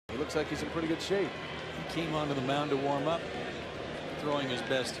looks like he's in pretty good shape. He came onto the mound to warm up, throwing his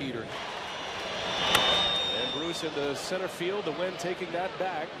best heater. And Bruce into center field. The wind taking that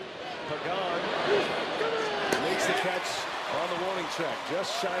back. Pagan makes the catch on the warning track,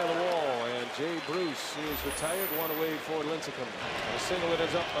 just shy of the wall. And Jay Bruce is retired, one away for Lincecum. A single that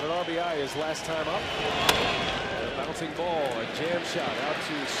ends up on an RBI his last time up. And a bouncing ball, a jam shot out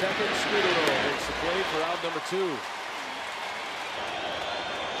to second. Scudero makes the play for out number 2.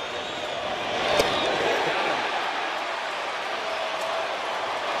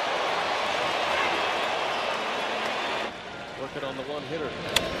 Working on the one hitter.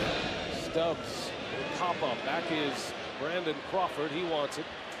 Stubbs, pop up. Back is Brandon Crawford. He wants it.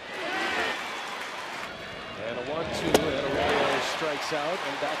 And a 1-2, and Arroyo strikes out,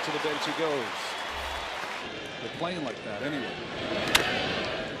 and back to the bench he goes. They're playing like that anyway.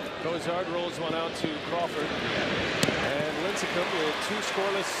 Cozart rolls one out to Crawford. And Lincecum with 2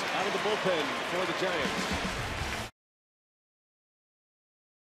 scoreless out of the bullpen for the Giants.